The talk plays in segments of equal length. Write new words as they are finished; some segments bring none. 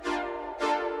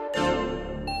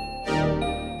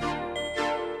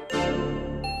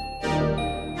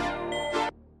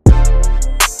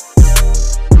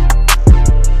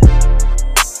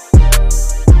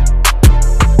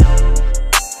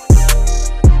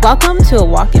Welcome to A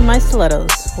Walk in My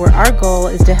Stilettos, where our goal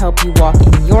is to help you walk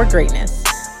in your greatness.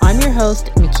 I'm your host,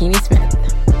 Makini Smith.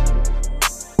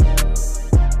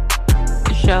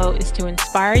 The show is to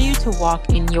inspire you to walk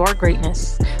in your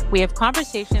greatness. We have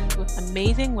conversations with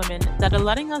amazing women that are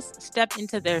letting us step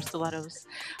into their stilettos.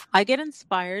 I get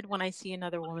inspired when I see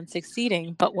another woman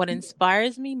succeeding, but what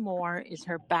inspires me more is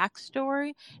her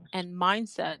backstory and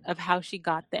mindset of how she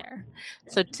got there.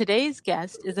 So today's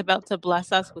guest is about to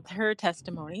bless us with her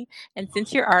testimony, and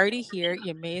since you're already here,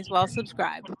 you may as well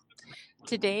subscribe.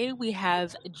 Today we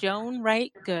have Joan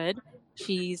Wright Good.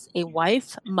 She's a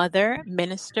wife, mother,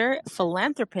 minister,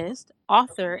 philanthropist,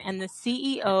 author, and the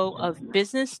CEO of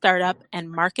Business Startup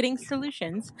and Marketing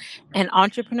Solutions and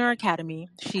Entrepreneur Academy.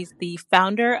 She's the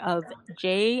founder of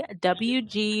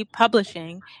JWG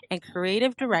Publishing and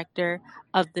creative director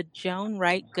of the Joan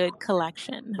Wright Good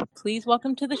Collection. Please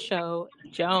welcome to the show,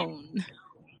 Joan.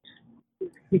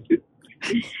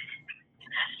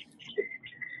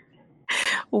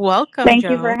 Welcome, Thank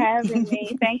you for Joan. having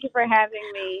me. Thank you for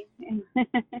having me.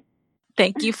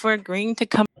 Thank you for agreeing to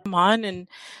come on and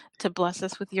to bless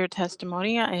us with your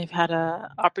testimony. I've had an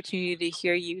opportunity to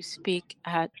hear you speak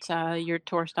at your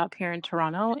tour stop here in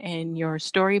Toronto, and your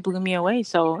story blew me away.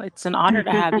 So it's an honor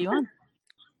to have you on.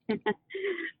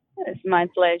 It's my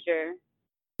pleasure.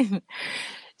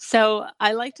 So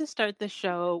I like to start the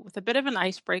show with a bit of an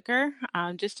icebreaker,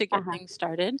 just to get Uh-huh. things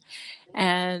started.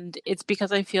 And it's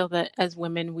because I feel that as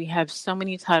women, we have so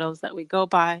many titles that we go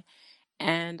by.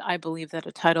 And I believe that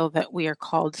a title that we are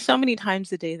called so many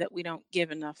times a day that we don't give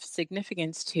enough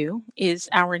significance to is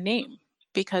our name,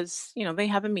 because, they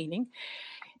have a meaning.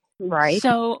 Right.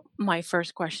 So, my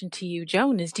first question to you,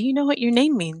 Joan, is do you know what your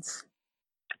name means?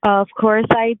 Of course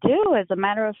I do. As a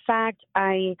matter of fact,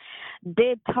 I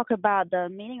did talk about the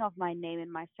meaning of my name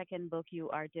in my second book,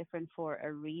 You Are Different for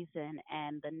a Reason.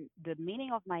 And the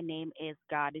meaning of my name is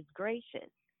God is gracious.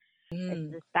 It's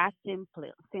Mm, just that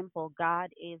simple.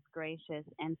 God is gracious.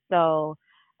 And so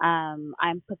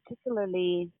I'm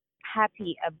particularly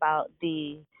happy about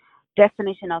the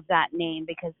definition of that name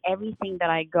because everything that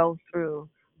I go through,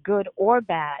 good or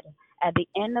bad, at the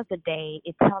end of the day,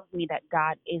 it tells me that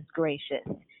God is gracious.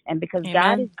 And because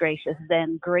God is amen. gracious,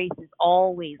 then grace is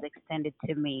always extended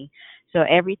to me. So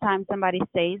every time somebody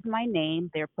says my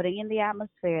name, they're putting in the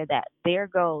atmosphere that there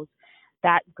goes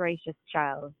that gracious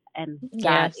child, and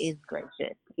God Yes. is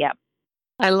gracious. Yep.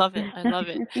 I love it. I love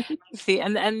it. See,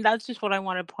 and that's just what I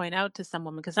want to point out to some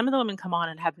women, because some of the women come on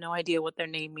and have no idea what their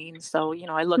name means. So,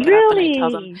 I look it up and I tell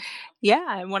them, Really?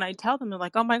 yeah. And when I tell them, they're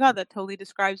like, oh my God, that totally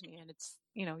describes me. And it's,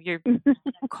 you're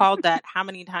called that how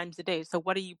many times a day? So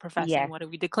what are you professing? Yes, What are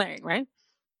we declaring, right?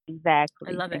 I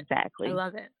exactly. love it. I Exactly.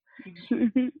 love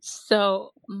it.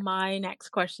 So my next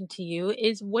question to you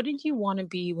is, what did you want to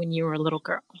be when you were a little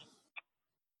girl?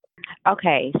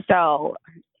 Okay, so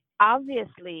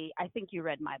obviously, I think you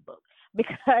read my book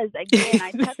because again,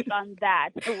 I touched on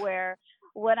that where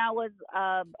when I was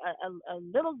a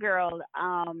little girl,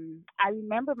 I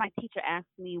remember my teacher asked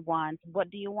me once, "What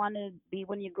do you want to be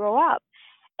when you grow up?"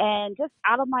 And just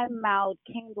out of my mouth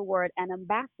came the word an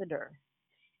ambassador.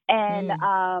 And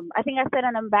Mm, I think I said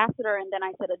an ambassador, and then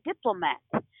I said a diplomat.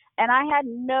 And I had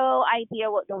no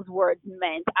idea what those words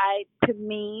meant. To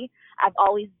me, I've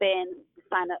always been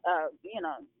kind of,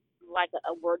 like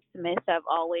a wordsmith. I've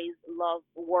always loved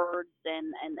words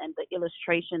and the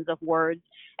illustrations of words.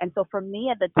 And so for me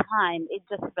at the time, it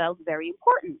just felt very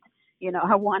important.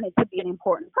 I wanted to be an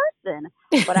important person,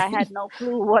 but I had no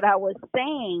clue what I was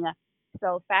saying.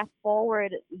 So fast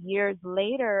forward years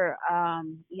later,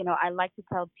 I like to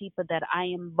tell people that I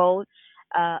am both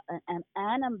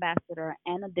an ambassador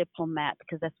and a diplomat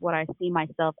because that's what I see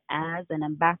myself as, an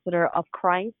ambassador of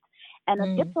Christ and a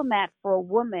mm. diplomat for a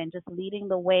woman, just leading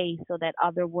the way so that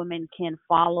other women can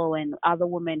follow and other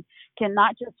women can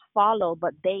not just follow,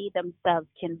 but they themselves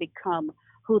can become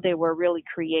who they were really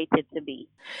created to be.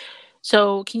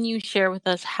 So can you share with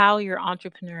us how your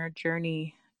entrepreneur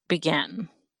journey began?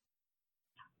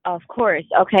 Of course.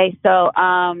 Okay. So,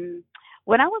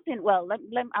 when I was in, well,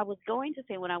 I was going to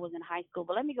say when I was in high school,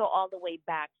 but let me go all the way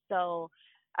back. So,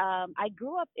 I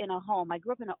grew up in a home. I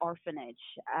grew up in an orphanage.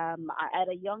 At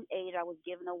a young age, I was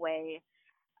given away.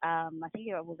 I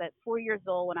think I was at 4 years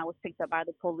old when I was picked up by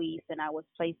the police and I was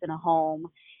placed in a home.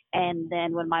 And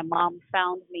then when my mom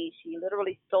found me, she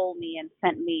literally stole me and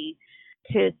sent me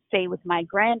to stay with my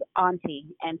grand auntie.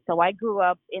 And so I grew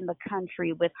up in the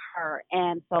country with her.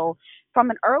 And so from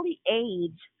an early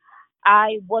age,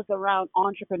 I was around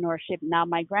entrepreneurship. Now,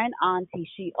 my grand auntie,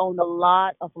 she owned a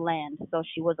lot of land. So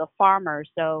she was a farmer.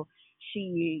 So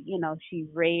she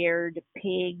reared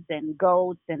pigs and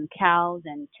goats and cows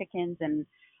and chickens and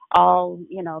all,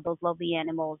 those lovely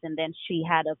animals. And then she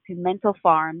had a pimento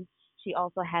farm. She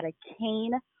also had a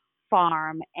cane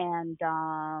farm, and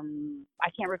I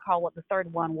can't recall what the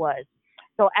third one was.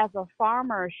 So as a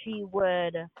farmer, she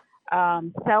would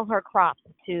sell her crops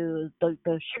to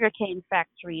the sugarcane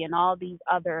factory, and all these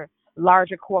other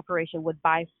larger corporations would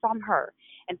buy from her.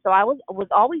 And so I was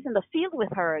always in the field with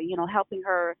her, helping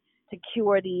her to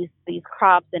cure these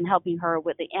crops and helping her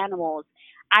with the animals.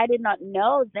 I did not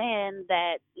know then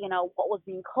that, what was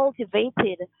being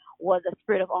cultivated was a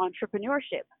spirit of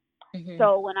entrepreneurship. Hmm.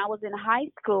 So when I was in high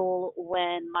school,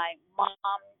 when my mom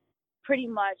pretty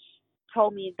much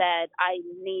told me that I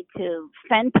need to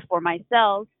fend for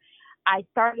myself, I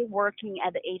started working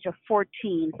at the age of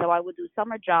 14. So I would do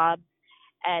summer jobs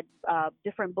at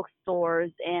different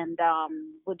bookstores, and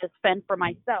would just fend for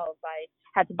myself. I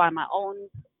had to buy my own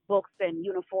books and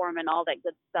uniform and all that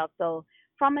good stuff. So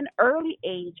from an early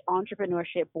age,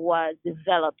 entrepreneurship was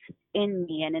developed in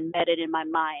me and embedded in my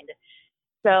mind.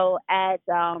 So at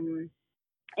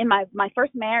in my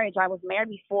first marriage, I was married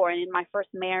before, and in my first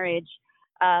marriage,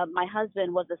 my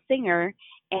husband was a singer,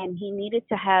 and he needed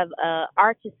to have a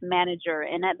artist manager.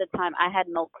 And at the time, I had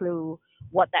no clue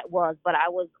what that was, but I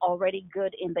was already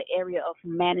good in the area of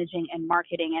managing and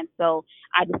marketing, and so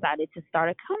I decided to start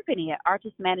a company, an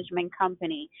artist management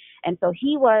company. And so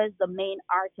he was the main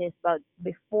artist, but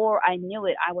before I knew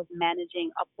it, I was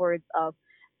managing upwards of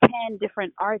 10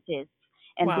 different artists,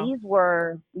 and Wow.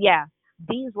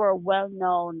 these were well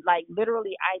known. Like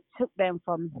literally, I took them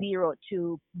from zero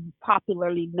to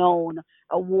popularly known,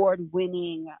 award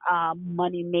winning,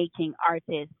 money making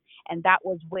artists. And that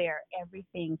was where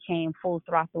everything came full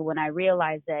throttle when I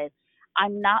realized that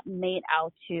I'm not made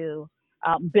out to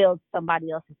build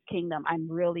somebody else's kingdom. I'm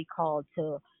really called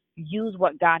to use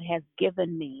what God has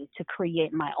given me to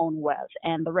create my own wealth.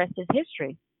 And the rest is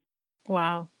history.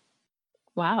 Wow.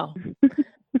 Wow.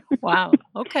 Wow.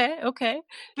 Okay. Okay.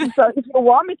 So if you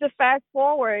want me to fast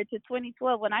forward to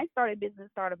 2012, when I started business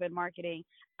startup and marketing,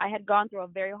 I had gone through a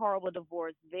very horrible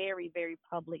divorce, very, very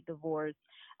public divorce.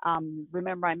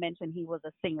 Remember I mentioned he was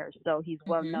a singer, so he's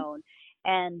well Hmm. known.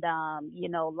 And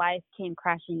life came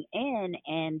crashing in,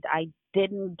 and I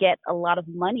didn't get a lot of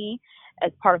money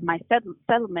as part of my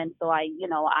settlement. So I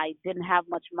didn't have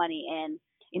much money. And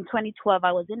in 2012,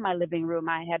 I was in my living room.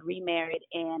 I had remarried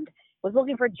and was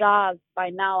looking for jobs. By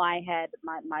now, I had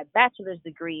my bachelor's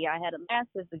degree, I had a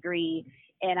master's degree,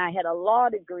 and I had a law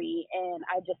degree, and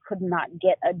I just could not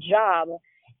get a job.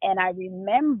 And I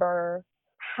remember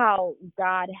how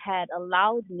God had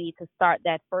allowed me to start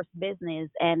that first business.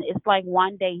 And it's like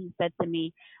one day He said to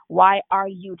me, "Why are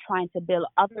you trying to build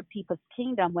other people's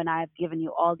kingdom when I've given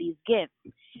you all these gifts?"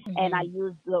 And I Hmm.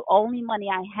 used the only money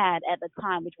I had at the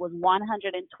time, which was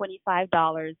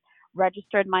 $125,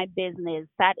 registered my business,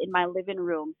 sat in my living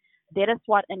room, did a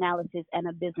SWOT analysis and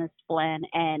a business plan,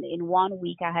 and in 1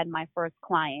 week I had my first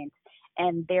client.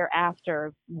 And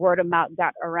thereafter, word of mouth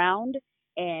got around,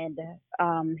 and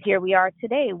here we are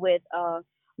today with a $1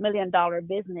 million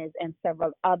business and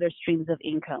several other streams of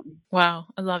income. Wow.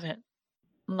 I love it.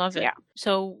 Love it. Yeah.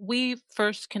 So we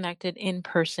first connected in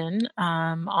person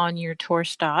on your tour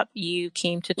stop. You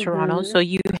came to Toronto. Mhm. So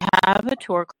you have a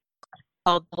tour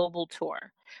called Global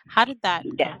Tour. How did that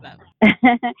come Yes.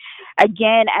 about?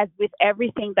 Again, as with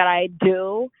everything that I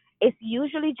do, it's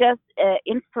usually just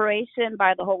inspiration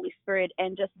by the Holy Spirit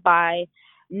and just by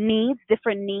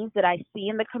different needs that I see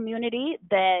in the community,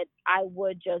 that I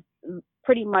would just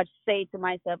pretty much say to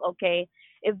myself, okay,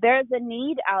 if there's a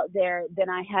need out there, then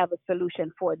I have a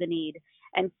solution for the need.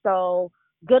 And so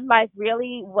Good Life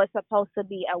really was supposed to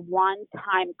be a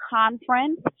one-time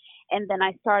conference, and then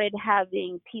I started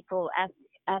having people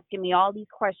asking me all these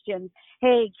questions.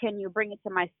 Hey, can you bring it to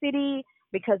my city?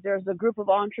 Because there's a group of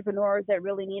entrepreneurs that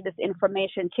really need this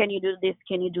information. Can you do this?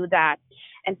 Can you do that?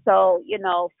 And so,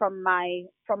 from my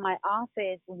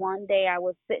office, one day I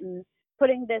was sitting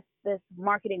putting this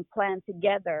marketing plan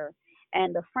together,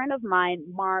 and a friend of mine,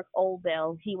 Mark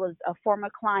Oldell, he was a former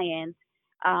client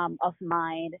of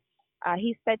mine.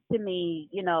 He said to me,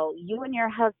 you and your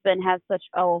husband have such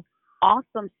a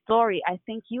awesome story. I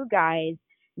think you guys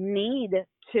need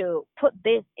to put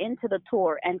this into the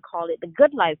tour and call it the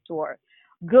Good Life Tour.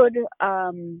 Good,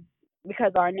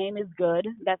 because our name is good.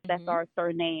 That's Hmm. our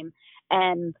surname,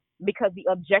 and because the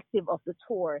objective of the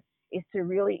tour is to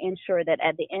really ensure that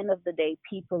at the end of the day,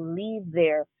 people leave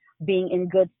there being in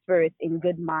good spirits, in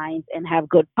good minds, and have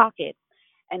good pockets.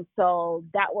 And so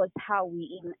that was how we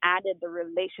even added the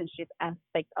relationship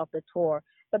aspect of the tour.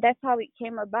 But that's how it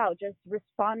came about, just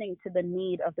responding to the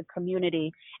need of the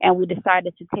community. And we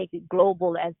decided to take it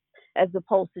global as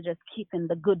opposed to just keeping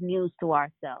the good news to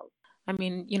ourselves. I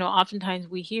mean, oftentimes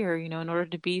we hear, in order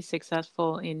to be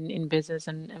successful in business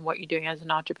and what you're doing as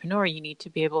an entrepreneur, you need to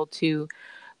be able to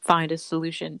find a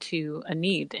solution to a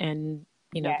need. And,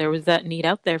 Yes, there was that need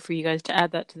out there for you guys to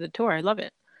add that to the tour. I love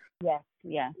it. yes,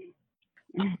 yes.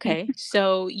 Okay.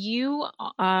 So you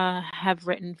have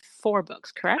written 4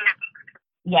 books, correct?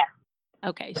 Yes.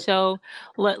 Okay. So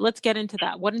let's get into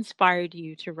that. What inspired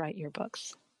you to write your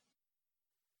books?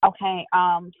 Okay,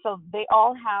 so they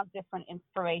all have different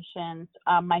inspirations.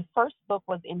 My first book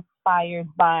was inspired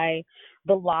by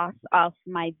the loss of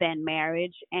my then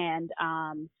marriage and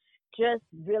just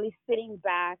really sitting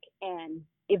back and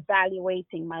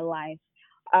evaluating my life.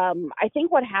 I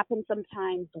think what happens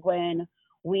sometimes when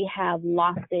we have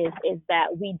losses is that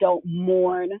we don't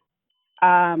mourn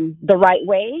the right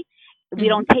way. We Hmm.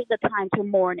 don't take the time to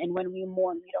mourn, and when we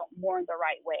mourn, we don't mourn the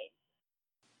right way.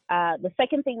 The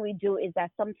second thing we do is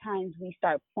that sometimes we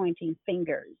start pointing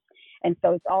fingers. And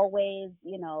so it's always,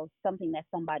 something that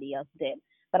somebody else did.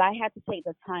 But I had to take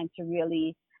the time to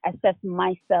really assess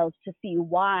myself to see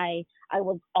why I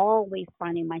was always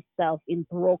finding myself in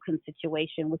broken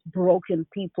situation with broken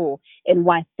people and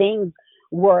why things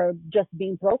were just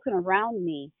being broken around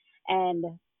me. And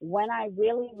when I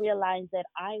really realized that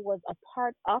I was a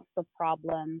part of the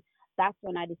problem, that's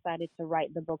when I decided to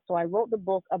write the book. So I wrote the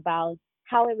book about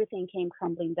how everything came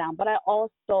crumbling down. But I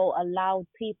also allowed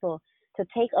people to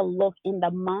take a look in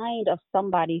the mind of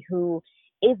somebody who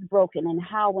is broken and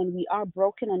how, when we are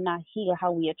broken and not healed,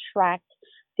 how we attract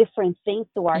different things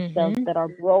to ourselves Hmm. that are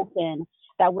broken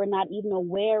that we're not even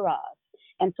aware of.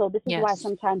 And so this is why Yes.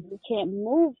 sometimes you can't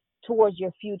move towards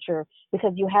your future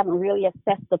because you haven't really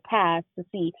assessed the past to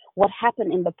see what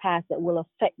happened in the past that will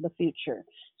affect the future.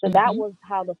 So that Hmm. was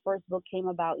how the first book came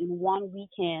about. In one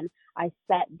weekend, I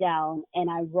sat down and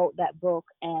I wrote that book,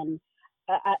 and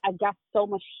I got so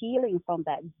much healing from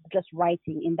that, just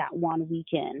writing in that one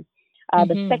weekend.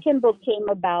 The Hmm. second book came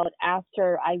about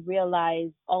after I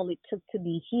realized all it took to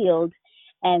be healed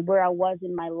and where I was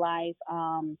in my life.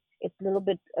 It's a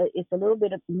little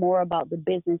bit more about the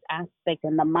business aspect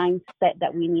and the mindset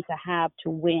that we need to have to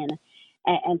win.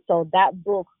 And so that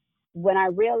book, when I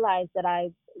realized that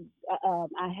I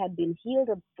had been healed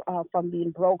from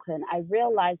being broken, I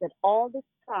realized that all this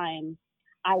time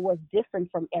I was different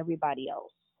from everybody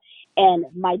else. And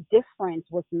my difference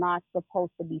was not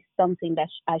supposed to be something that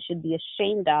I should be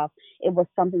ashamed of. It was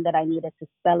something that I needed to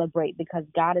celebrate because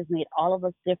God has made all of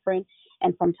us different.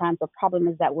 And sometimes the problem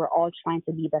is that we're all trying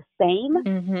to be the same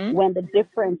Hmm. when the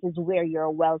difference is where your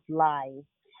wealth lies.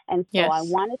 And so I Yes.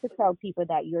 wanted to tell people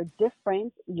that you're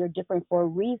different. You're different for a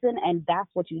reason, and that's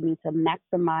what you need to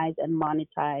maximize and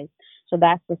monetize. So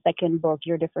that's the second book.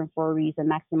 You're different for a reason.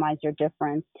 Maximize your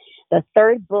difference. The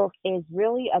third book is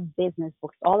really a business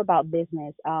book. It's all about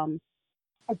business.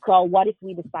 It's called What If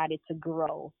We Decided to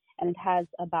Grow? And it has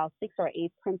about 6 or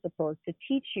 8 principles to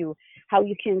teach you how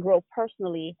you can grow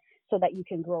personally so that you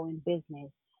can grow in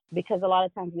business. Because a lot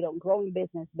of times we don't grow in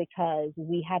business because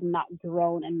we have not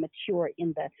grown and matured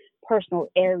in the personal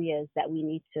areas that we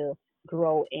need to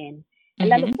grow in. And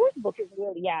then the Hmm. fourth book is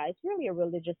really, yeah, it's really a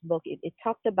religious book. It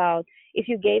talked about if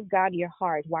you gave God your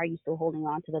heart, why are you still holding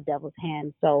on to the devil's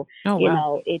hand? So, Oh,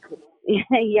 wow. it,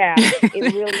 yeah, it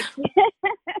really,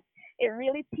 it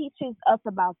really teaches us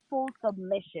about full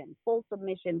submission,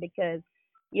 because,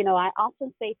 I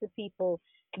often say to people,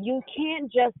 you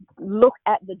can't just look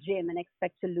at the gym and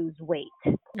expect to lose weight.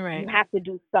 You Right. have to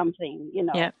do something,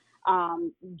 Yeah.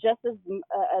 just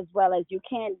as well as you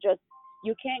can't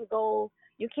go,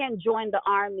 you can't join the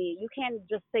army. You can't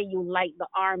just say you like the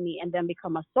army and then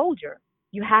become a soldier.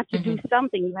 You have to do Hmm.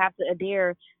 something. You have to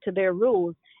adhere to their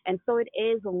rules. And so it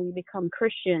is when we become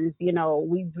Christians,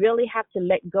 we really have to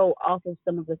let go off of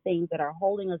some of the things that are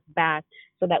holding us back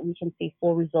so that we can see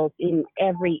full results in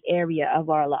every area of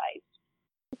our lives.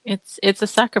 It's a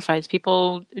sacrifice.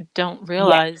 People don't Yes.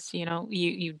 realize,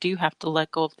 you do have to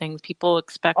let go of things. People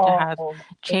expect to have Oh,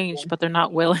 change, listen. but they're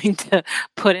not willing to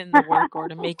put in the work or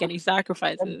to make any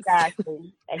sacrifices.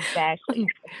 Exactly. Exactly.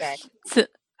 Exactly. So,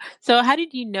 so how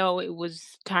did you know it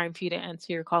was time for you to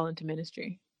answer your call into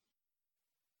ministry?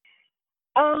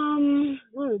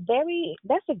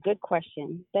 That's a good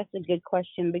question. That's a good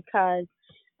question because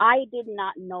I did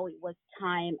not know it was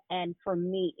time. And for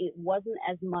me, it wasn't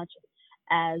as much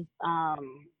as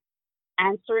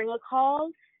answering a call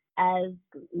as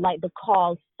like the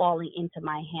call falling into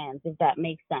my hands, if that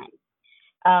makes sense.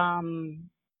 Um,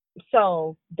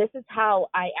 so this is how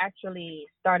I actually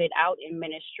started out in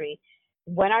ministry.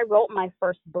 When I wrote my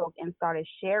first book and started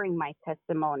sharing my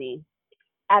testimony,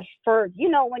 at first,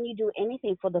 when you do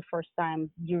anything for the first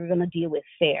time, you're gonna deal with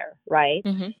fear, right?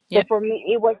 So Yep. for me,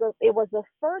 it was the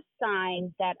first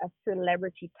time that a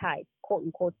celebrity type, quote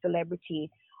unquote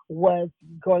celebrity, was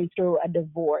going through a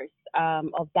divorce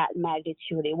of that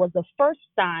magnitude. It was the first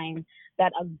time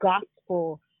that a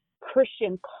gospel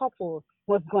Christian couple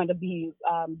was going to be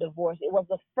divorced. It was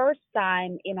the first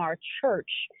time in our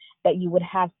church that you would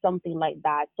have something like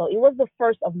that. So it was the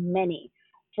first of many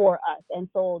for us. And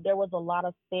so there was a lot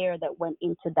of fear that went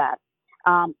into that.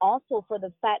 Also, for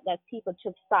the fact that people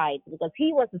took sides because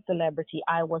he was a celebrity,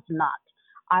 I was not.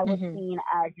 Mhm.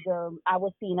 I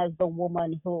was seen as the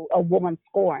woman who a woman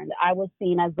scorned. I was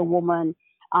seen as the woman,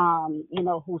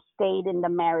 who stayed in the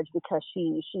marriage because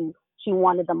she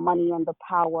wanted the money and the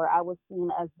power. I was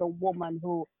seen as the woman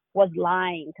who was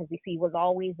lying because if he was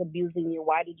always abusing you,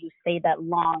 why did you stay that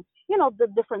long? The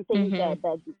different things that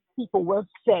Mhm. people will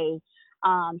say.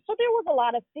 So there was a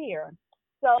lot of fear.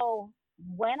 So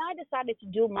when I decided to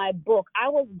do my book, I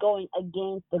was going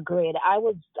against the grid. I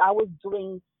was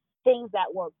doing things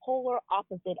that were polar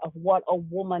opposite of what a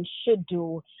woman should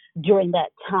do during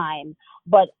that time.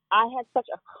 But I had such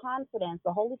a confidence.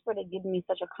 The Holy Spirit had given me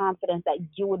such a confidence that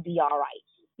you would be all right.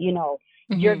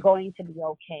 You're Mhm. going to be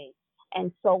okay.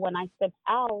 And so when I stepped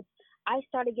out, I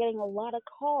started getting a lot of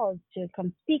calls to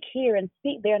come speak here and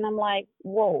speak there. And I'm like,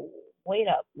 whoa, wait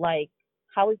up. Like,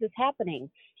 how is this happening?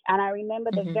 And I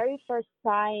remember the Mhm. very first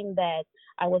time that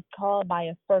I was called by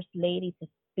a first lady to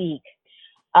speak.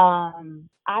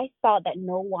 I thought that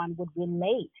no one would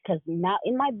relate because now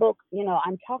in my book,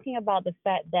 I'm talking about the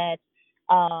fact that,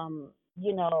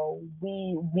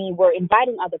 we were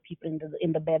inviting other people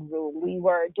in the bedroom. We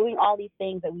were doing all these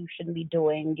things that we shouldn't be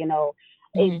doing.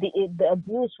 Mhm. The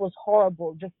abuse was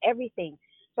horrible, just everything.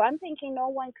 So I'm thinking no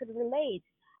one could relate.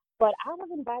 But I was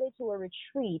invited to a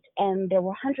retreat, and there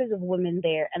were hundreds of women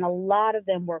there, and a lot of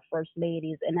them were first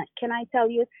ladies. And can I tell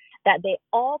you that they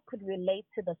all could relate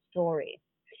to the story?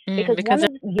 Because Because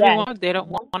yes, everyone they don't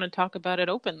one, want to talk about it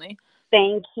openly.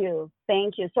 thank you,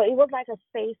 thank you. So it was like a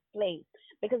safe place.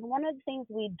 Because one of the things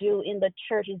we do in the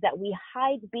church is that we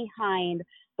hide behind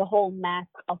the whole mask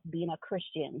of being a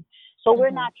Christian. So we're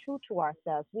Mhm. not true to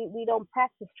ourselves. We don't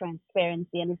practice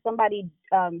transparency. And if somebody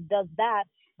does that,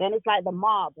 then it's like the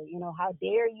mob. How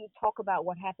dare you talk about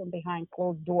what happened behind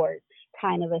closed doors,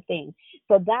 kind of a thing.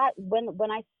 So that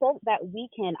when I spoke that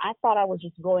weekend, I thought I was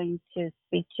just going to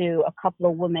speak to a couple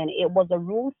of women. It was a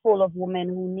room full of women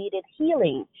who needed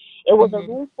healing. It was a Mhm.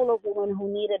 room full of women who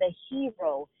needed a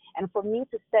hero. And for me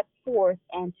to step forth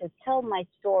and to tell my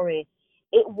story,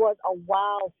 it was a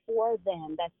wow for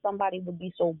them that somebody would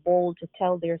be so bold to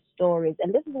tell their stories.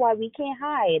 And this is why we can't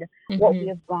hide what we Mhm.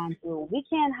 have gone through. We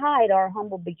can't hide our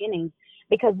humble beginnings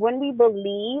because when we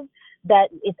believe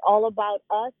that it's all about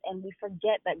us and we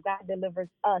forget that God delivers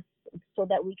us so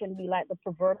that we can be like the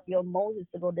proverbial Moses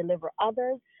to go deliver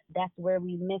others, that's where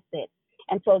we miss it.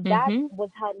 And so that Mhm. was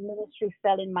how ministry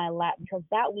fell in my lap because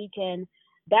that weekend,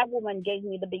 that woman gave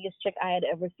me the biggest check I had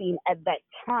ever seen at that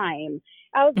time.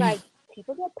 I was like,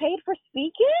 people get paid for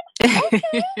speaking?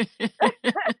 Okay.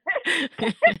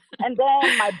 And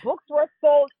then my books were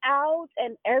sold out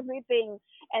and everything.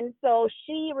 And so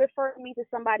she referred me to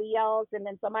somebody else, and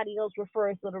then somebody else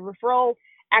referred. So the referral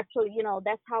actually,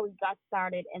 that's how it got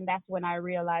started. And that's when I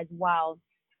realized, wow,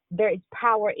 there is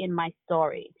power in my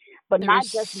story, but There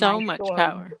is not just my so much story.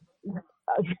 power.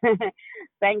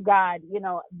 Thank God,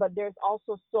 but there's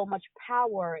also so much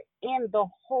power in the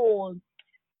whole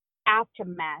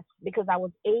aftermath because I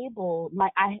was able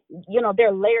there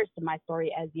are layers to my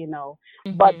story as you know,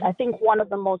 but Mhm. I think one of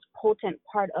the most potent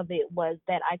part of it was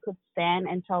that I could stand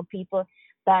and tell people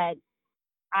that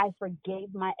I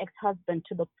forgave my ex-husband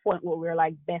to the point where we're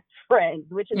like best friends,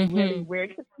 which is really Mhm.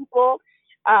 weird to people.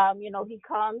 He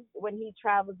comes when he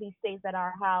travels, he stays at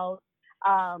our house.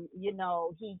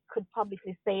 He could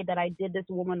publicly say that I did this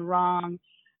woman wrong.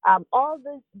 All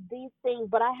these things,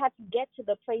 but I had to get to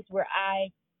the place where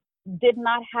I did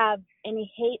not have any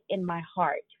hate in my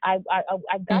heart. I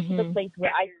got to the Mhm. place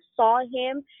where I saw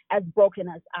him as broken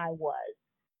as I was,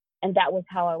 and that was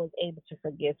how I was able to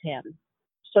forgive him.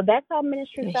 So that's how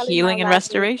ministry fell in my Healing and life.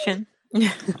 restoration.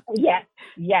 Yes,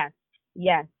 yes,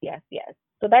 yes.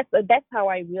 So that's how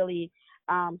I really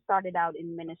started out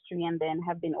in ministry, and then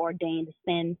have been ordained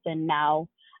since. And now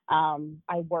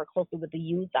I work closely with the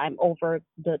youth. I'm over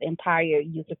the entire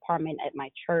youth department at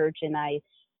my church, and I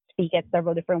speak at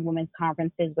several different women's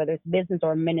conferences, whether it's business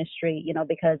or ministry.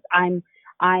 Because I'm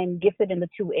gifted in the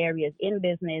two areas, in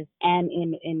business and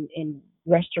in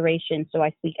restoration. So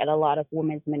I speak at a lot of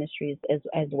women's ministries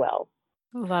as well.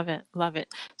 Love it. Love it.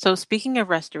 So speaking of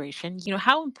restoration,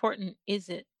 how important is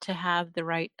it to have the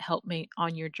right helpmate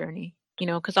on your journey?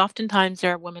 Because oftentimes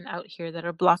there are women out here that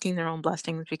are blocking their own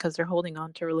blessings because they're holding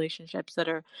on to relationships that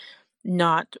are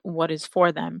not what is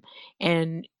for them.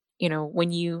 And,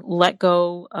 when you let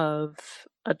go of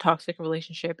a toxic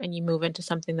relationship and you move into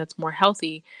something that's more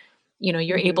healthy,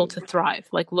 you're able Hmm. to thrive.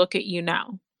 Like, look at you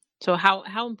now. So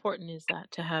how important is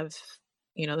that to have,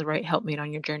 the right helpmate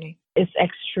on your journey? It's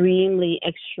extremely,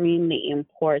 extremely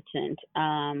important.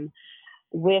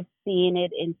 We've seen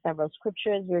it in several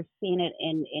scriptures. We've seen it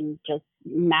in just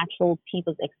natural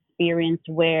people's experience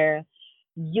where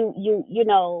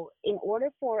in order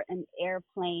for an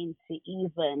airplane to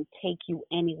even take you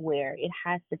anywhere, it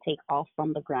has to take off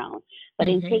from the ground. But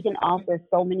in Mhm. taking off, there's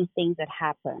so many things that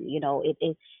happen.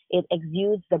 It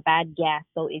exudes the bad gas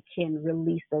so it can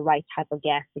release the right type of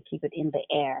gas to keep it in the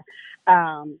air.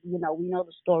 We know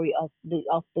the story of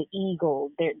the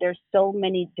eagle. There's so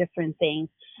many different things.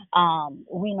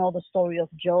 We know the story of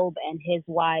Job and his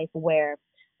wife, where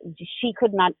she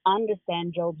could not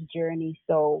understand Job's journey.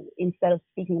 So instead of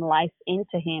speaking life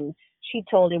into him, she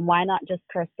told him, why not just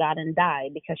curse God and die?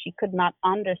 Because she could not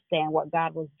understand what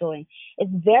God was doing.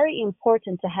 It's very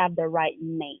important to have the right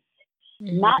mate,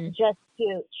 not Mhm. just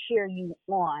to cheer you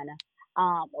on,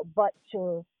 but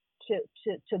to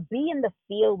be in the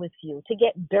field with you, to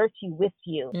get dirty with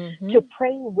you, to Mhm.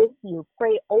 pray with you,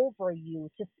 pray over you,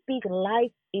 to speak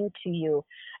life into you,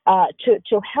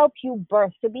 to help you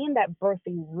birth, to be in that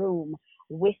birthing room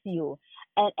with you,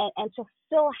 and to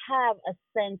still have a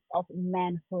sense of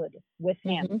manhood with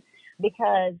him, Mhm.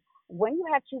 because when you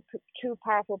have two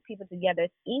powerful people together,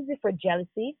 it's easy for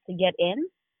jealousy to get in.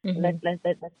 Let's Mhm.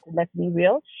 let's let's let's be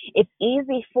real. It's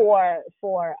easy for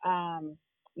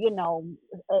you know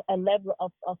a level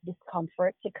of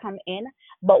discomfort to come in.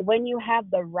 But when you have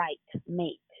the right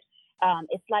mate,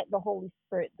 it's like the Holy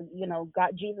Spirit.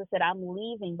 God, Jesus said, I'm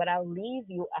leaving, but I'll leave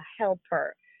you a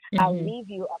helper. I'll Mhm. leave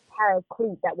you a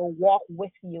paraclete that will walk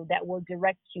with you, that will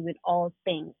direct you in all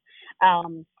things.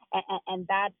 And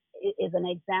that is an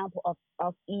example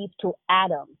of Eve to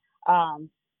Adam. Um,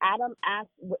 Adam asked,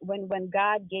 when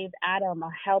God gave Adam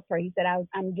a helper, he said,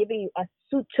 I'm giving you a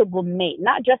suitable mate,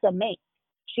 not just a mate.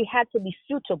 She had to be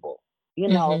suitable.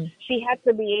 Mhm. She had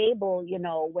to be able,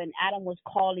 when Adam was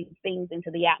calling things into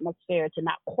the atmosphere, to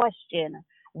not question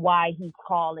why he's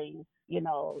calling,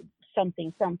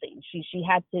 something, something. She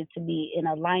had to be in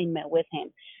alignment with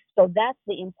him. So that's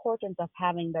the importance of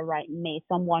having the right mate,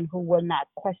 someone who will not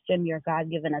question your God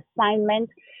given assignment,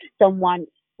 someone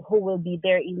who will be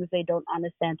there even if they don't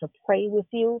understand, to pray with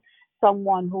you,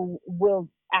 someone who will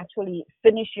actually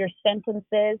finish your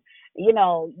sentences. You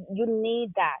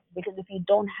need that, because if you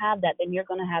don't have that, then you're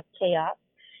going to have chaos.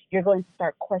 You're going to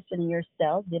start questioning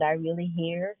yourself. Did I really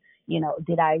hear?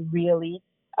 Did I really?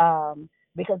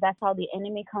 Because that's how the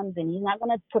enemy comes in. He's not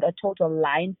going to put a total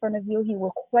lie in front of you. He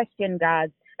will question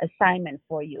God's assignment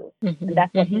for you. And Mhm.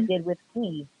 that's what he Mhm. did with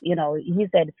Eve. He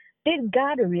said, did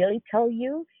God really tell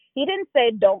you? He didn't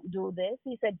say, don't do this.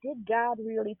 He said, did God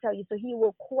really tell you? So he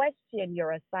will question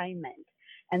your assignment.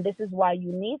 And this is why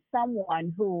you need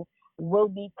someone who will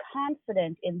be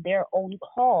confident in their own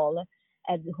call,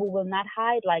 and who will not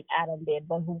hide like Adam did,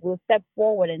 but who will step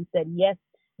forward and say, yes,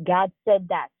 God said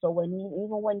that. So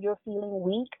even when you're feeling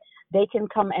weak, they can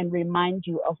come and remind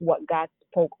you of what God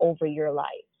spoke over your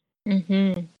life.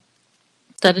 Mhm.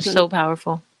 That is so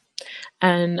powerful.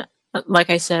 And like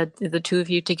I said, the two of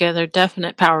you together,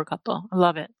 definite power couple. I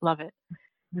love it. Love it.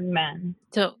 Amen.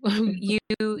 So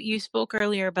you spoke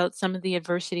earlier about some of the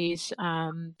adversities,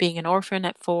 being an orphan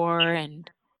at 4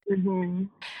 and Hmm.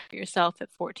 yourself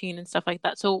at 14 and stuff like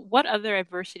that. So what other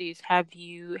adversities have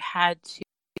you had to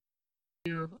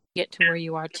get to where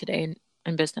you are today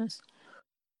in business?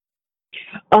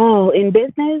 Oh, in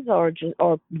business, or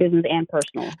business and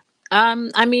personal?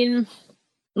 I mean,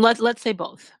 let's say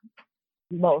both.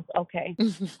 Both. Okay.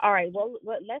 All right. Well,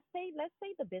 let's say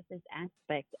the business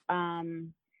aspect.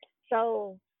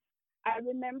 So I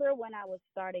remember when I was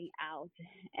starting out,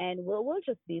 and we'll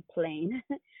just be plain.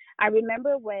 I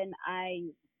remember when I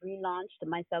relaunched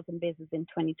myself in business in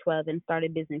 2012 and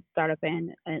started business startup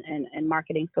and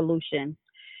marketing solution.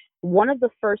 One of the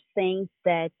first things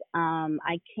that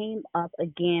I came up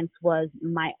against was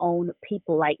my own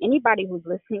people. Like, anybody who's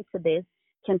listening to this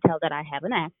can tell that I have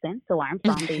an accent. So I'm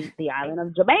from the island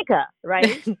of Jamaica,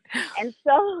 right? And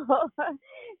so,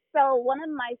 so one of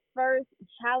my first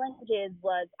challenges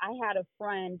was, I had a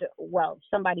friend, well,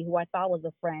 somebody who I thought was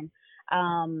a friend.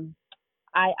 Um,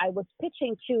 I was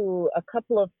pitching to a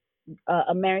couple of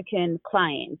American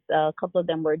clients. A couple of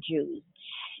them were Jews,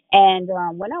 And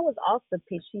when I was off the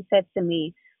pitch, she said to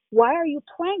me, "Why are you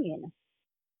twanging?"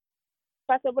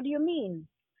 So I said, "What do you mean?"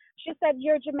 She said,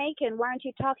 "You're Jamaican. Why aren't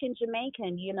you talking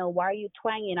Jamaican? Why are you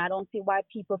twanging? I don't see why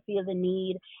people feel the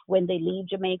need when they leave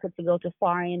Jamaica to go to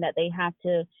foreign that they have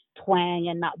to twang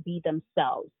and not be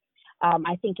themselves.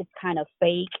 I think it's kind of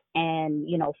fake and,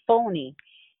 phony."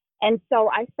 And so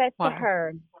I said to Wow.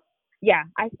 her, yeah,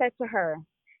 I said to her,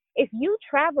 if you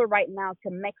travel right now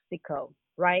to Mexico,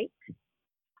 right,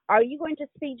 are you going to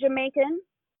speak Jamaican?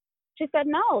 She said,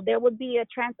 no, there would be a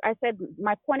trans. I said,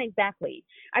 my point exactly.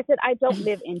 I said, I don't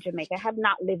live in Jamaica. I have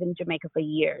not lived in Jamaica for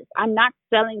years. I'm not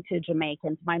selling to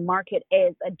Jamaicans. My market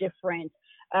is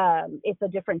it's a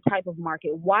different type of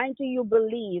market. Why do you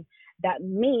believe that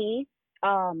me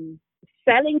um,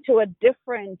 selling to a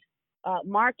different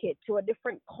market, to a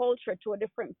different culture, to a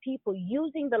different people,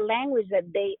 using the language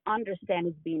that they understand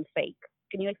is being fake?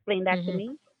 Can you explain that to Hmm.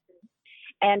 me?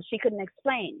 And she couldn't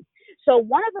explain. So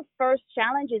one of the first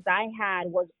challenges I had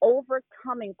was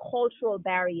overcoming cultural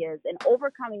barriers and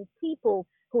overcoming people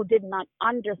who did not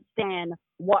understand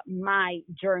what my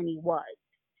journey was.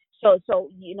 So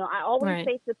I always Right.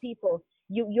 say to people,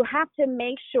 you have to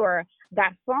make sure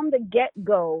that from the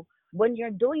get-go, when you're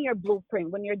doing your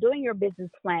blueprint, when you're doing your business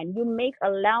plan, you make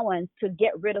allowance to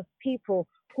get rid of people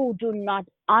who do not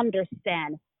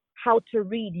understand how to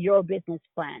read your business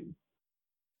plan.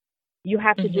 You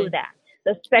have to do Hmm. that.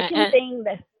 The second And thing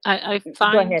that I go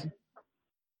find, ahead.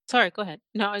 sorry, go ahead.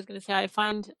 No, I was going to say, I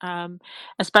find,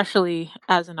 especially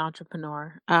as an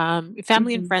entrepreneur,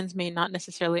 family and Hmm. friends may not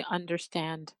necessarily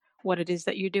understand what it is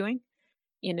that you're doing.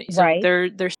 So Right.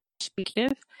 they're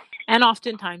secretive, and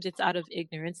oftentimes it's out of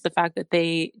ignorance, the fact that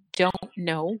they don't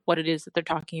know what it is that they're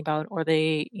talking about, or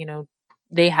they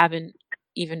haven't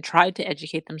even tried to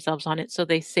educate themselves on it, so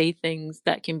they say things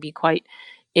that can be quite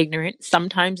ignorant.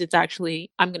 Sometimes it's actually,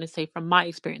 I'm going to say from my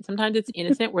experience, sometimes it's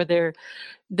innocent, where they're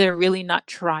really not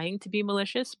trying to be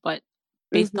malicious, but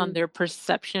based on Hmm. their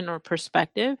perception or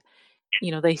perspective,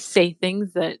 they say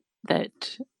things that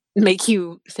make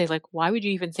you say, like, why would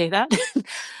you even say that?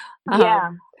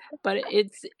 Yeah. But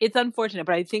it's unfortunate,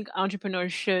 but I think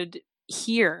entrepreneurs should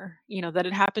hear, that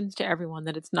it happens to everyone,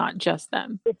 that it's not just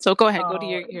them. It, So go ahead, go to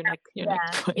oh, your next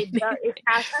yeah. point. It does. It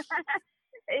has.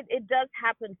 It does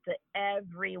happen to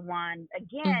everyone.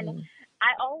 Again, Mhm.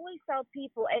 I always tell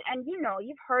people, and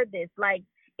you've heard this, like,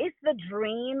 if the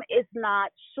dream is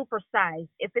not supersized,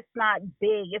 if it's not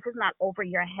big, if it's not over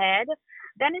your head,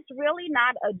 then it's really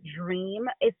not a dream.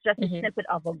 It's just a Mhm. snippet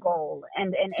of a goal,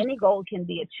 and any goal can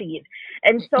be achieved.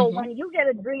 And so Mhm. when you get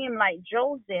a dream like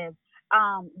Joseph,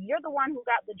 you're the one who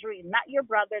got the dream, not your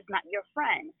brothers, not your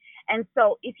friend. And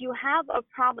so if you have a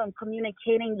problem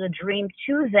communicating the dream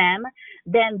to them,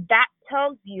 then that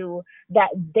tells you that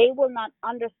they will not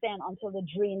understand until the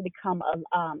dream become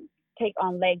a take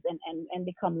on legs and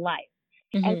become life.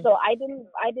 And Mhm. so I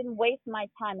didn't waste my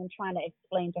time in trying to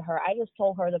explain to her. I just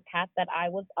told her the path that I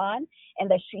was on, and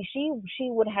that she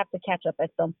would have to catch up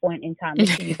at some point in time,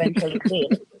 which she eventually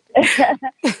did.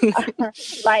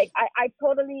 Like I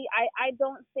totally I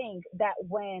don't think that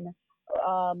when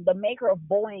the maker of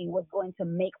Boeing was going to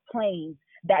make planes,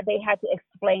 that they had to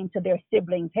explain to their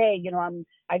siblings, hey,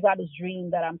 I got this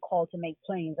dream that I'm called to make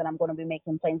planes and I'm going to be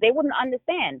making planes. They wouldn't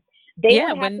understand. They would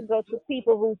Yeah, have to when go to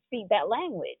people who speak that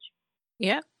language.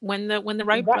 Yeah, when the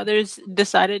Wright Right. brothers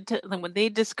decided to, when they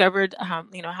discovered, how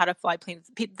to fly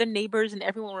planes, the neighbors and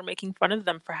everyone were making fun of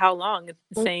them for how long,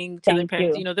 saying to their Thank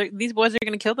parents, you. These boys are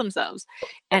going to kill themselves,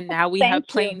 and now we Thank have you.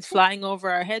 planes flying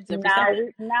over our heads every Now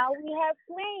second. we have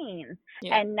planes,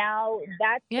 Yeah, and now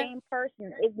that yeah. same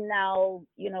person is now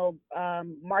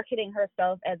marketing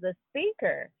herself as a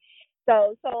speaker.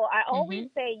 So I always Mhm.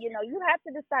 say, you have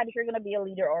to decide if you're going to be a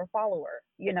leader or a follower.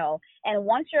 And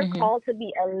once you're Mhm. called to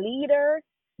be a leader,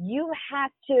 you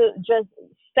have to just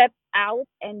step out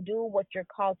and do what you're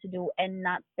called to do, and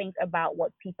not think about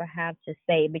what people have to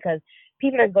say, because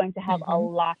people are going to have a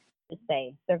Mhm. lot to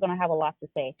say. They're going to have a lot to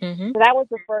say. Mhm. So that was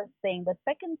the first thing. The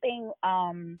second thing,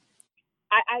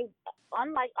 I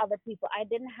unlike other people, I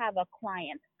didn't have a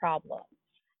client problem.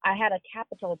 I had a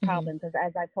capital Mhm. problem because,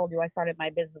 as I told you, I started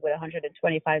my business with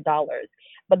 $125.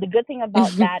 But the good thing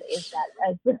about that is that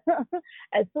as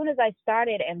as soon as I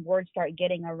started and word started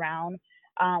getting around,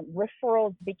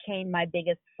 referrals became my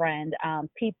biggest friend.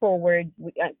 People were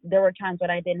there were times when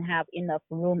I didn't have enough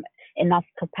room, enough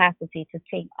capacity to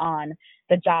take on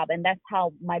the job, and that's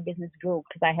how my business grew,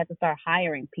 because I had to start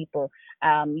hiring people,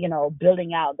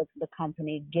 building out the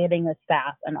company, getting a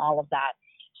staff, and all of that.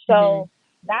 So Mhm.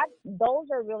 that those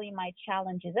are really my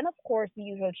challenges. And of course, the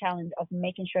usual challenge of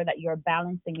making sure that you're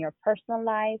balancing your personal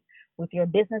life with your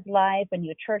business life and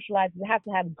your church life. You have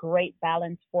to have great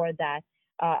balance for that.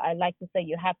 I like to say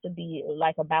you have to be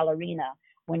like a ballerina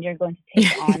when you're going to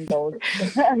take on those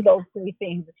those three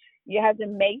things. You have to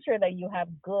make sure that you have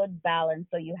good balance.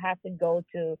 So you have to go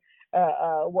to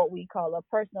what we call a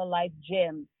personal life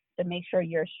gym to make sure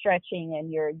you're stretching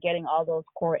and you're getting all those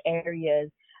core areas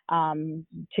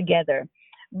together.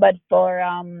 But for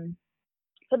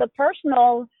the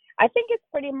personal, I think it's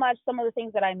pretty much some of the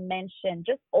things that I mentioned,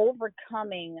 just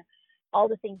overcoming all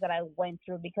the things that I went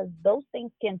through, because those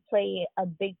things can play a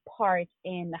big part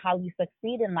in how you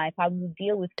succeed in life, how you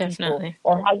deal with people, Definitely.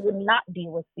 or how you not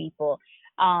deal with people.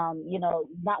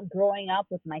 Not growing up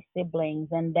with my siblings,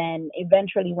 and then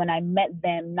eventually when I met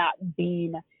them, not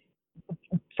being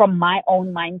from my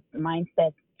own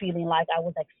mindset, feeling like I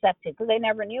was accepted because they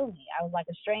never knew me. I was like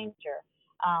a stranger,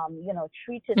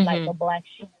 treated like Hmm. a black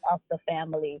sheep of the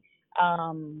family,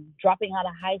 dropping out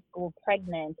of high school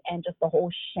pregnant, and just the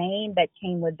whole shame that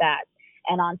came with that.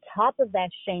 And on top of that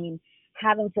shame,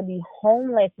 having to be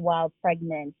homeless while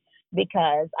pregnant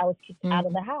because I was kicked out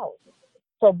of Mm. the house.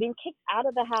 So being kicked out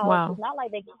of the house is Wow. not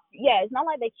like yeah, it's not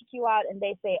like they kick you out and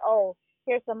they say, oh,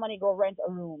 here's some money, go rent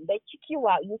a room. They kick you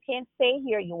out. You can't stay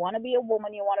here. You want to be a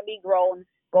woman, you want to be grown,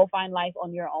 go find life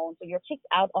on your own. So you're kicked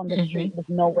out on the street Hmm. with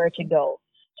nowhere to go.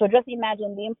 So just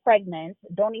imagine being pregnant,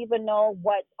 don't even know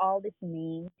what all this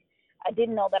means. I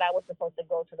didn't know that I was supposed to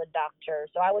go to the doctor.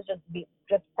 So I was just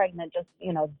pregnant,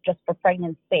 just for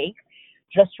pregnancy sake,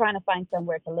 just trying to find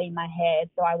somewhere to lay my head.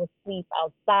 So I would sleep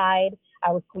outside.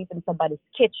 I would sleep in somebody's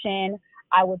kitchen.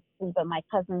 I would sleep at my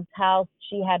cousin's house.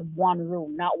 She had one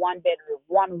room, not one bedroom,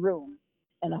 one room.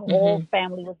 And the whole Hmm.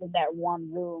 family was in that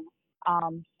one room,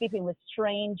 sleeping with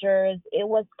strangers. It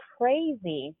was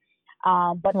crazy.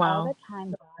 But all the Wow.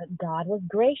 time, God was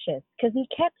gracious because He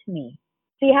kept me.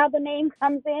 See how the name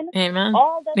comes in? Amen.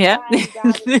 All the Yeah. time,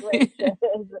 God was gracious.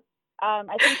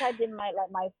 I think I did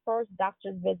my first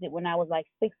doctor's visit when I was like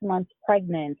 6 months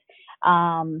pregnant.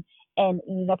 And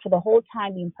for the whole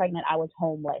time being pregnant, I was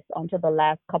homeless until the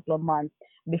last couple of months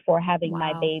before having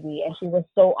my Wow. baby. And she was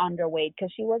so underweight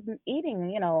because she wasn't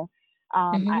eating. Hmm.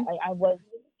 I was.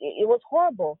 It was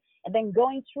horrible. And then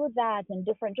going through that and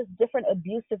different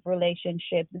abusive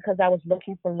relationships because I was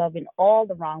looking for love in all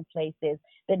the wrong places,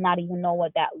 did not even know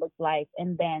what that looked like.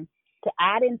 And then to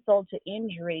add insult to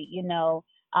injury,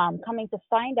 coming to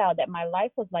find out that my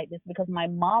life was like this because my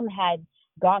mom had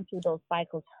gone through those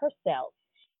cycles herself.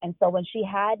 And so when she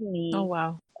had Oh, me,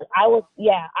 wow. I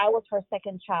was her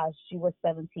second child. She was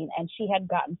 17 and she had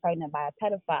gotten pregnant by a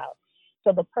pedophile.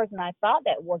 So the person I thought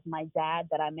that was my dad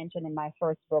that I mentioned in my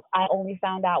first book, I only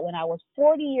found out when I was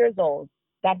 40 years old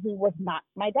that he was not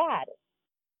my dad.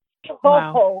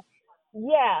 Wow. So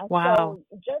yeah, Wow.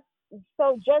 just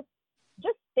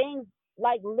things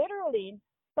like literally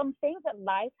some things that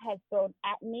life has thrown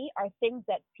at me are things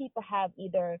that people have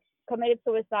either committed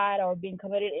suicide or been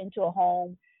committed into a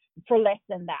home for less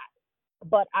than that.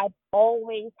 But I've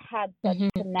always had such Hmm.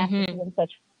 tenacity Hmm. and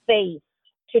such faith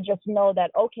to just know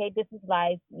that okay, this is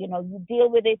life. You deal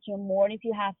with it, you mourn if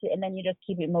you have to, and then you just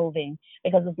keep it moving.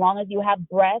 Because as long as you have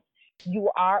breath, you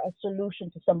are a solution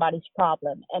to somebody's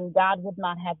problem. And God would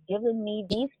not have given me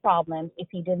these problems if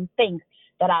He didn't think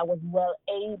that I was well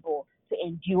able to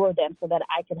endure them so that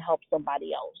I could help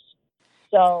somebody else.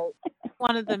 So,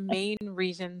 One of the main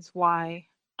reasons why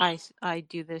I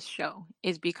do this show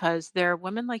is because there are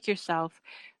women like yourself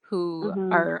who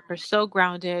mhm, are so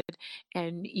grounded,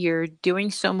 and you're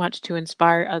doing so much to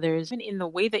inspire others. And in the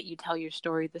way that you tell your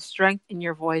story, the strength in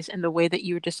your voice, and the way that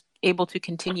you're just able to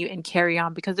continue and carry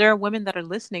on, because there are women that are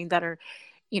listening that are,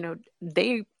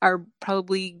 they are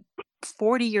probably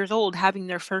 40 years old having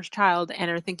their first child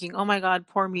and are thinking, oh my God,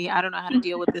 poor me. I don't know how to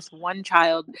deal with this one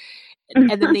child.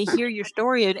 And then they hear your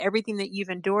story and everything that you've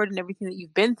endured and everything that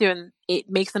you've been through, and it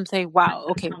makes them say, wow,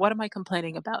 okay, what am I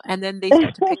complaining about? And then they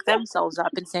start to pick themselves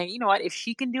up and saying, you know what, if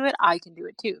she can do it, I can do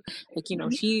it too. Like,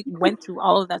 she went through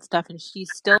all of that stuff and she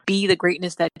still be the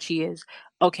greatness that she is.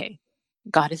 Okay,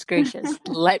 God is gracious,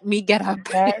 let me get up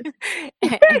yes,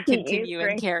 and He is continue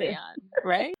and carry gracious. on,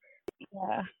 right?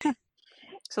 Yeah.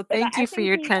 So And thank I you for think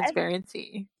your I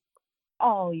transparency.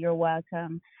 Oh, you're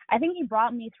welcome. I think He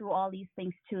brought me through all these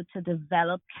things too to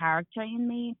develop character in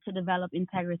me, to develop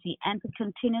integrity, and to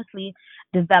continuously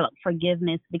develop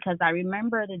forgiveness. Because I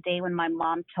remember the day when my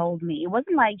mom told me, it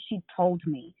wasn't like she told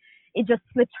me, it just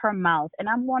slipped her mouth. And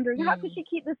I'm wondering, how could Mm. she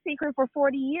keep the secret for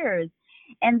 40 years?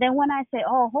 And then when I say,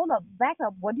 oh, hold up, back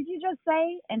up, what did you just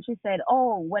say? And she said,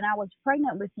 oh, when I was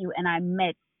pregnant with you and I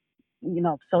met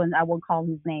so I won't call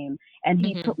his name, and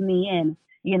he Mhm. took me in,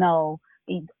 you know.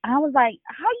 I was like,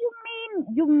 how you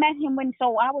mean you met him when,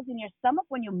 so I was in your stomach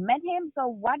when you met him? So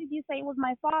why did you say it was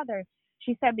my father?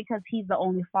 She said, because he's the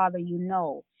only father you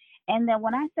know. And then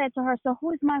when I said to her, so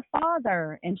who is my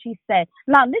father? And she said,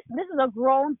 now this is a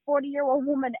grown 40-year-old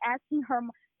woman asking her,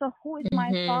 so who is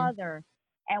my Mhm. father?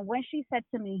 And when she said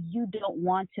to me, you don't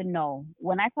want to know,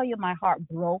 when I tell you my heart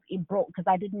broke, it broke because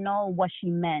I didn't know what she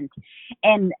meant.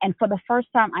 And for the first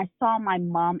time, I saw my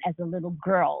mom as a little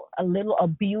girl, a little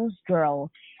abused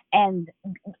girl. And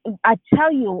I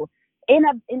tell you, it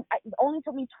only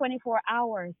took me 24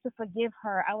 hours to forgive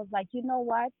her. I was like, you know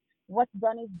what? What's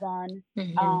done is done.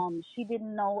 Mhm. She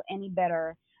didn't know any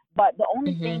better. But the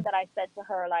only thing Mhm. that I said to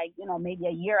her, like, maybe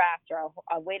a year after,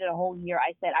 I waited a whole year.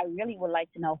 I said, I really would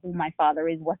like to know who my father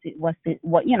is, what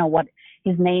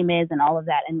his name is, and all of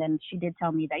that. And then she did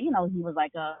tell me that, he was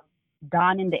like a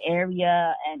don in the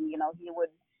area, and he would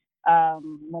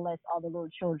molest all the little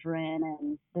children,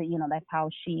 and that's how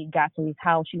she got to his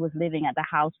house. She was living at the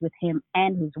house with him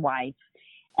and his wife,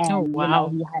 Oh, and wow.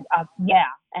 he had yeah,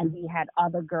 and he had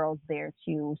other girls there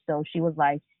too. So she was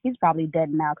like, he's probably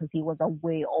dead now because he was a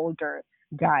way older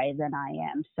guy than I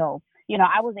am. So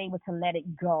I was able to let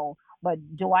it go. But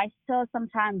do I still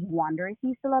sometimes wonder if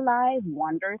he's still alive?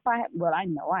 Wonder if well, I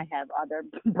know I have other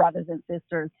brothers and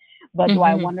sisters, but do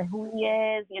I Mhm. wonder who he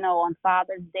is? On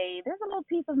Father's Day, there's a little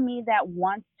piece of me that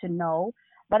wants to know.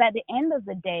 But at the end of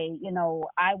the day,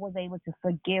 I was able to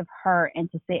forgive her and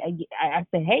to say, I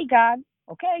said, hey, God,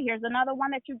 okay, here's another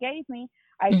one that you gave me.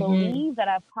 I Mhm. believe that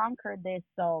I've conquered this.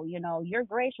 So, you're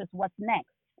gracious. What's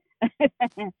next?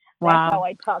 That's how Wow.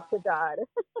 I talk to God.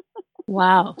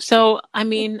 Wow. So, I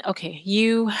mean, okay,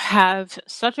 you have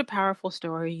such a powerful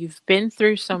story. You've been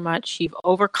through so much. You've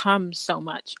overcome so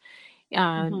much.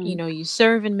 Hmm. You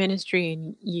serve in ministry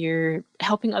and you're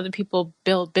helping other people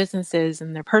build businesses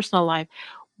in their personal life.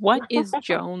 What is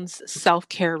Joan's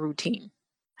self-care routine?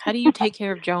 How do you take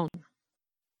care of Joan?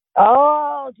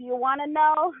 Oh, do you want to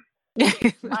know?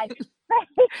 My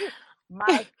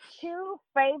my two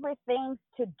favorite things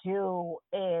to do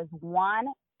is one,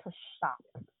 to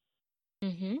shop.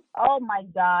 Hmm. Oh my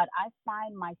God, I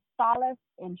find my solace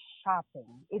in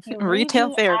shopping. If you leave Retail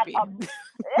me at therapy. a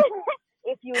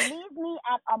if you leave me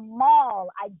at a mall,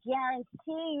 I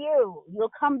guarantee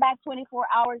you'll come back 24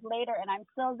 hours later and I'm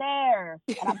still there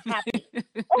and I'm happy.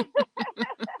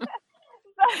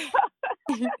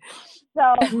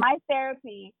 So my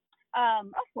therapy, of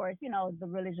course, the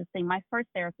religious thing. My first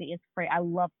therapy is prayer. I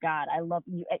love God. I love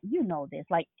you. You know this.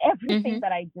 Like everything Hmm.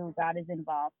 that I do, God is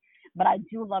involved. But I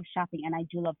do love shopping and I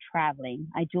do love traveling.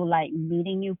 I do like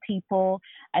meeting new people.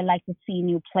 I like to see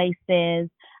new places.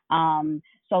 Um,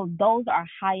 so those are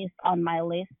highest on my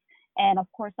list. And of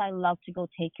course, I love to go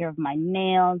take care of my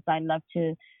nails. I love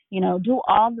to, do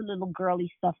all the little girly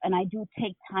stuff. And I do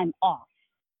take time off.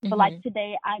 So like Hmm.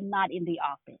 today, I'm not in the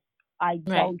office. I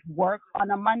Right. don't work on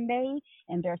a Monday,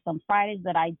 and there's some Fridays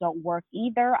that I don't work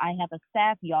either. I have a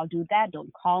staff. Y'all do that.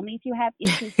 Don't call me if you have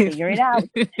issues. Figure it out.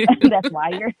 That's why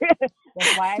you're.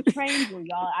 That's why I trained you,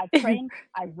 y'all.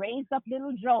 I raised up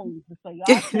little Jones, so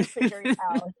y'all can figure it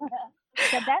out.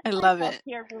 So that's I my love self it.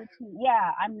 care routine.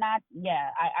 Yeah, I'm not. Yeah,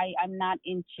 I'm not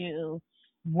into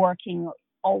working.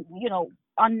 Oh,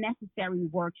 unnecessary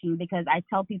working, because I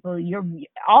tell people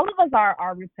all of us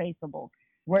are replaceable.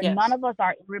 Where none Yes. of us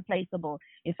are irreplaceable.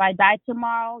 If I die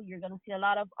tomorrow, you're gonna see a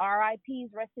lot of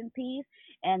RIPs, rest in peace.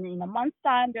 And in a month's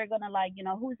time, they're gonna, like,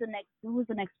 who's the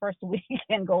next person we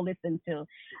can go listen to.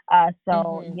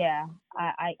 So Hmm. yeah,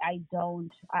 I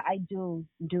don't I do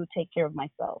take care of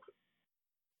myself.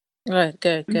 Good,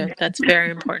 good, good. That's very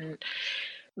important.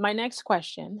 My next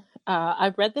question.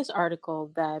 I've read this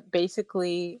article that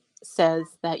basically says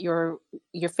that your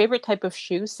favorite type of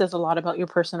shoe says a lot about your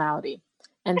personality.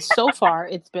 And so far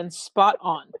it's been spot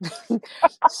on.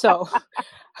 So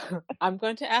I'm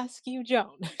going to ask you,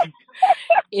 Joan,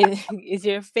 is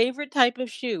your favorite type of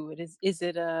shoe? Is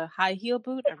it a high heel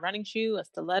boot, a running shoe, a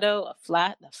stiletto, a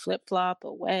flat, a flip flop,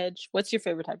 a wedge? What's your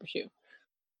favorite type of shoe?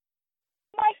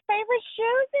 My favorite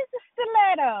shoes is a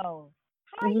stiletto,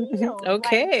 high Mhm. heels. Like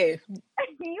Okay.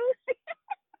 you,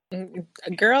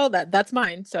 Girl, that's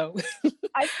mine. So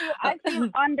I feel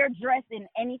underdressed in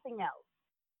anything else.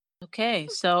 okay,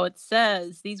 so it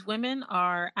says these women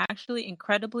are actually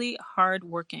incredibly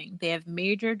hardworking. They have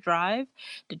major drive,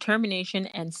 determination,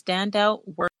 and standout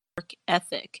work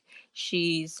ethic.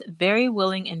 She's very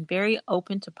willing and very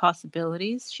open to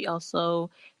possibilities. She also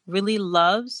really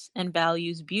loves and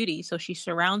values beauty, so she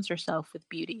surrounds herself with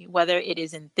beauty, whether it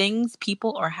is in things,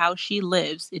 people, or how she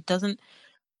lives. It doesn't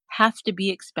have to be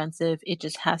expensive. It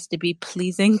just has to be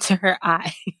pleasing to her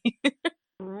eye.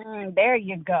 There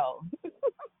you go.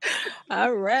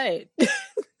 All right.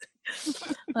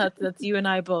 That's you and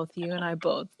I both. You and I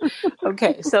both.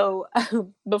 Okay, so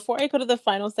before I go to the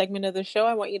final segment of the show,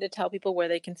 I want you to tell people where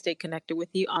they can stay connected with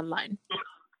you online.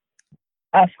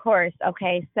 Of course.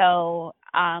 Okay. So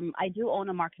I do own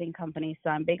a marketing company, so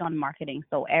I'm big on marketing.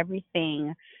 So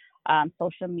everything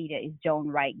social media is Joan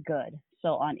Wright Good.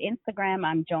 So on Instagram,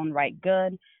 I'm Joan Wright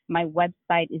Good. My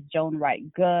website is Joan Wright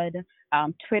Good.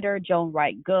 Twitter, Joan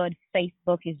Wright Good.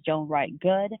 Facebook is Joan Wright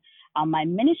Good. My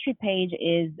ministry page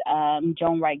is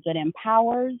Joan Wright Good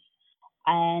Empowers.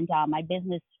 And my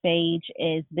business page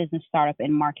is Business Startup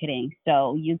and Marketing.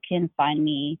 So you can find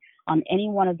me on any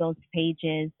one of those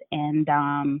pages. And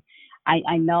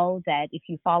I know that if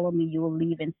you follow me, you will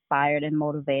leave inspired and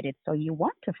motivated. So you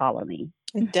want to follow me.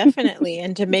 Definitely.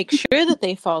 And to make sure that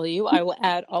they follow you, I will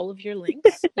add all of your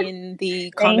links in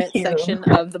the Thank comment you. section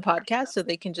of the podcast so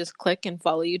they can just click and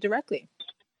follow you directly.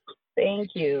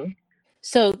 Thank you.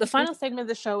 So, the final segment of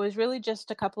the show is really just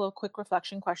a couple of quick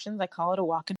reflection questions. I call it a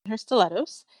walk in her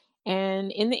stilettos. And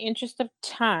in the interest of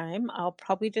time, I'll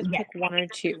probably just Yes. pick one or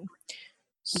two. Okay.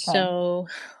 So,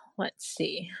 let's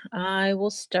see. I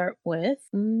will start with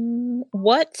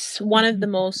what's one of the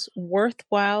most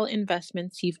worthwhile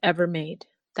investments you've ever made?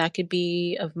 That could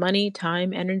be of money,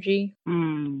 time, energy.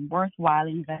 Worthwhile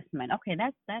investment. Okay,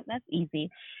 that's easy.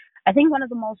 I think one of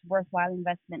the most worthwhile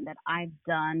investment that I've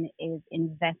done is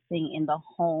investing in the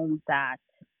home that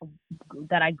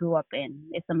I grew up in.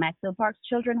 It's a Maxfield Park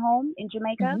Children Home in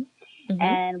Jamaica. Hmm. Hmm.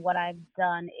 And what I've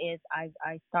done is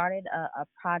I started a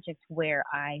project where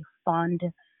I fund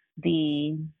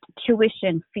the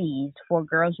tuition fees for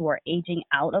girls who are aging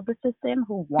out of the system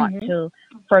who want Hmm. to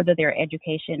further their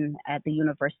education at the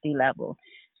university level.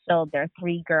 So there are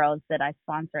three girls that I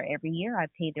sponsor every year. I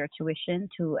pay their tuition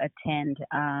to attend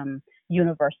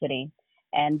university.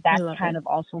 And I that love kind it. of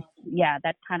also, yeah,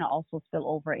 that kind of also spill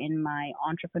over in my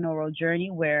entrepreneurial journey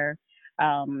where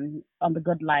on the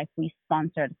Good Life, we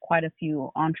sponsored quite a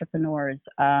few entrepreneurs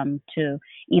to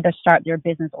either start their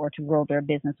business or to grow their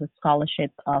business with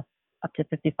scholarships of up to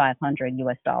 5,500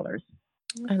 US dollars.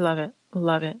 I love it.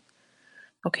 Love it.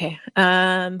 Okay.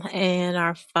 And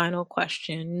our final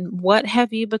question, what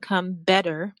have you become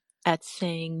better at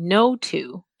saying no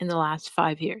to in the last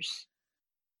 5 years?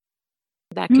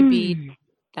 That could be Hmm.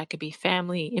 that could be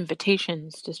family,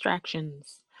 invitations,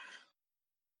 distractions.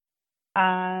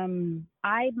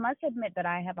 I must admit that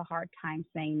I have a hard time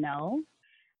saying no.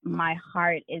 My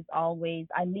heart is always,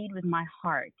 I lead with my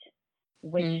heart,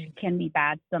 which Mm, can be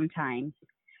bad sometimes.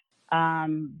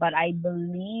 But I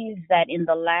believe that in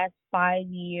the last 5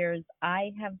 years,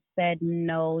 I have said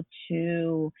no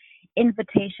to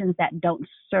invitations that don't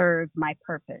serve my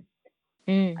purpose.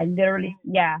 mm,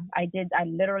 Yeah, I did. I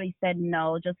literally said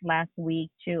no just last week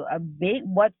to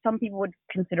what some people would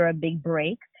consider a big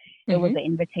break. It was mhm, an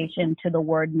invitation to the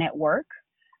word network.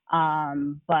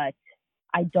 But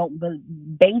I don't,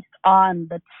 based on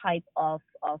the type of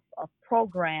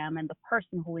program and the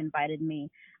person who invited me,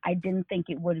 I didn't think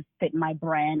it would fit my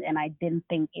brand and I didn't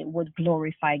think it would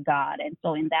glorify God. And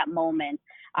so in that moment,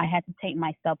 I had to take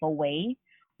myself away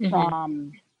mhm,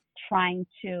 from trying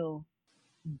to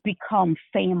become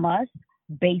famous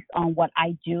based on what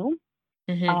I do,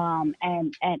 mhm.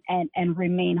 and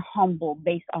remain humble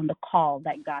based on the call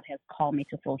that God has called me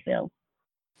to fulfill.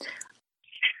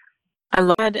 I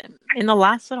love that in the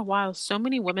last little while, so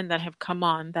many women that have come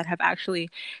on that have actually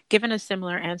given a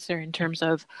similar answer in terms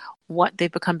of what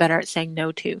they've become better at saying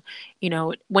no to.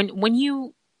 When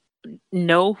you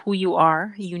know who you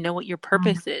are, you know what your Mm,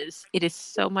 purpose is, it is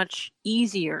so much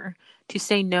easier to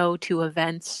say no to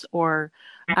events or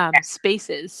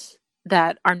spaces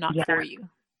that are not yeah, for you.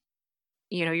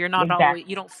 You're not always, exactly.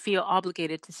 you don't feel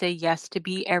obligated to say yes to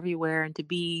be everywhere and to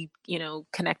be,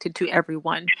 connected to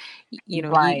everyone. You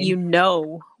Right.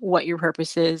 know what your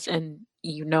purpose is and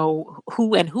you know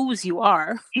who and whose you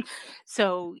are.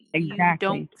 So you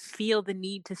don't Exactly. feel the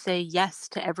need to say yes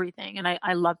to everything. And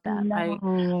I love that. I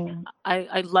No. I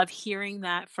I love hearing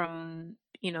that from,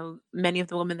 many of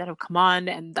the women that have come on,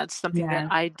 and that's something that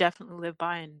Yes. I definitely live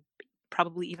by and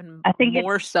probably even I think it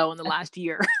more so in the last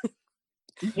year.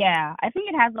 Yeah, I think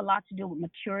it has a lot to do with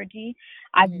maturity.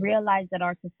 I've Mhm. realized that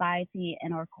our society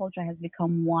and our culture has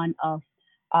become one of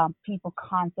people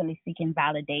constantly seeking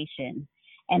validation.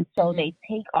 And so they Mhm.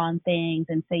 take on things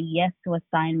and say yes to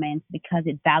assignments because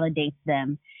it validates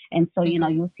them. And so,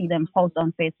 Mhm. you'll see them post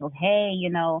on Facebook, hey,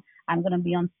 I'm going to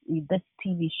be on this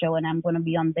TV show and I'm going to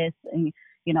be on this. And,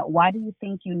 why do you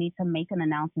think you need to make an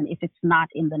announcement if it's not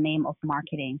in the name of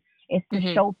marketing? is to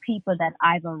Mm-hmm. show people that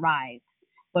I've arrived.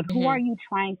 But who Mm-hmm. are you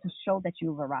trying to show that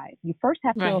you've arrived? You first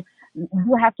have to Right.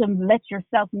 you have to let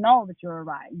yourself know that you're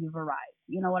arrived. You've arrived.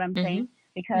 You know what I'm Mm-hmm. saying?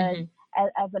 Because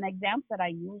Mm-hmm. as an example that I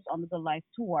use on the Good Life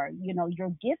Tour, your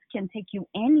gift can take you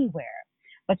anywhere,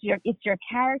 but it's your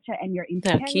character and your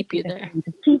That'll keep integrity you that's there. going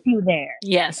to keep you there.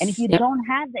 And if Yes. you Yep. don't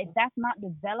have that, if that's not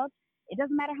developed, it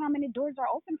doesn't matter how many doors are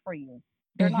open for you.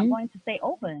 They're not Mm-hmm. going to stay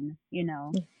open.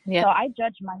 So Yep. I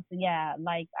judge myself. Yeah,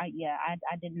 like I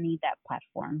didn't need that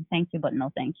platform. Thank you, but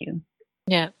no, thank you.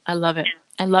 Yeah. I love it.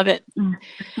 I love it. Mm.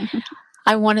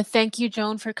 I want to thank you,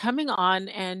 Joan, for coming on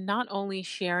and not only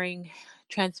sharing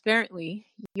transparently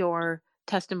your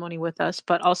testimony with us,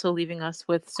 but also leaving us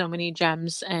with so many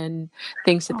gems and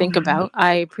things to think Oh, about.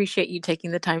 I appreciate you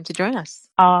taking the time to join us.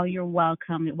 oh, you're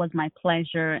welcome. It was my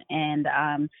pleasure, and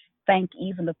thank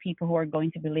even the people who are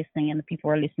going to be listening and the people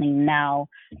who are listening now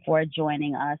for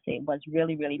joining us. It was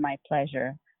really, really my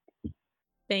pleasure.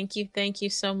 Thank you. Thank you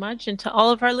so much. And to all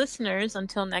of our listeners,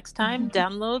 until next time,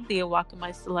 download the Walk in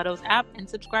My Stilettos app and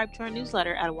subscribe to our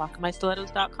newsletter at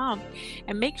walkinmystilettos.com.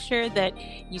 And make sure that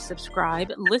you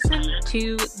subscribe, listen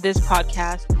to this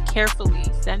podcast carefully,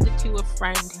 send it to a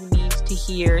friend who needs to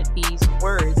hear these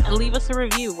words, and leave us a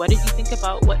review. What did you think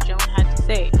about what Joan had to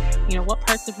say? What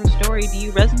parts of her story do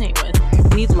you resonate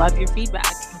with? We love your feedback.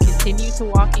 Continue to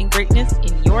walk in greatness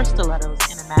in your stilettos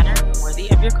in a manner worthy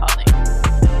of your calling.